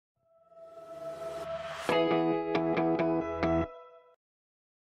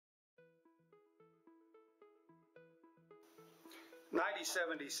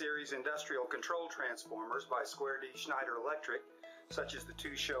2070 series industrial control transformers by Schneider Electric, such as the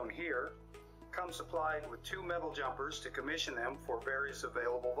two shown here, come supplied with two metal jumpers to commission them for various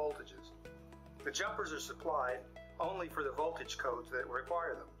available voltages. The jumpers are supplied only for the voltage codes that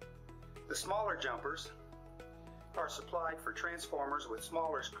require them. The smaller jumpers are supplied for transformers with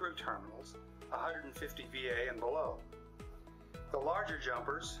smaller screw terminals, 150 VA and below. The larger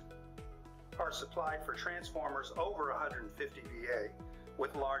jumpers are supplied for transformers over 150 VA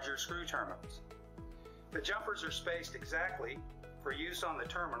with larger screw terminals. The jumpers are spaced exactly for use on the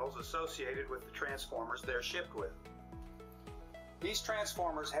terminals associated with the transformers they're shipped with. These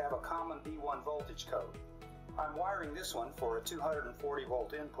transformers have a common D1 voltage code. I'm wiring this one for a 240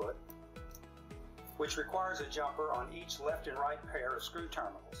 volt input, which requires a jumper on each left and right pair of screw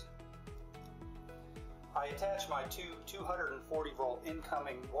terminals. I attach my two 240 volt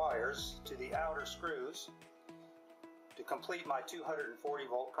incoming wires to the outer screws to complete my 240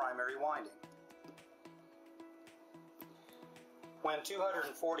 volt primary winding. When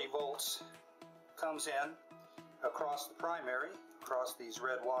 240 volts comes in across the primary, across these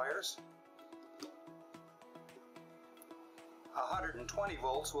red wires, 120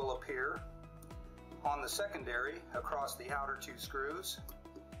 volts will appear on the secondary across the outer two screws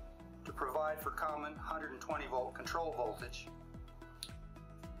to provide for common 120 volt control voltage,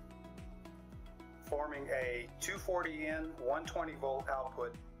 forming a 240 in 120 volt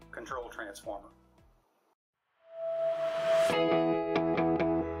output control transformer.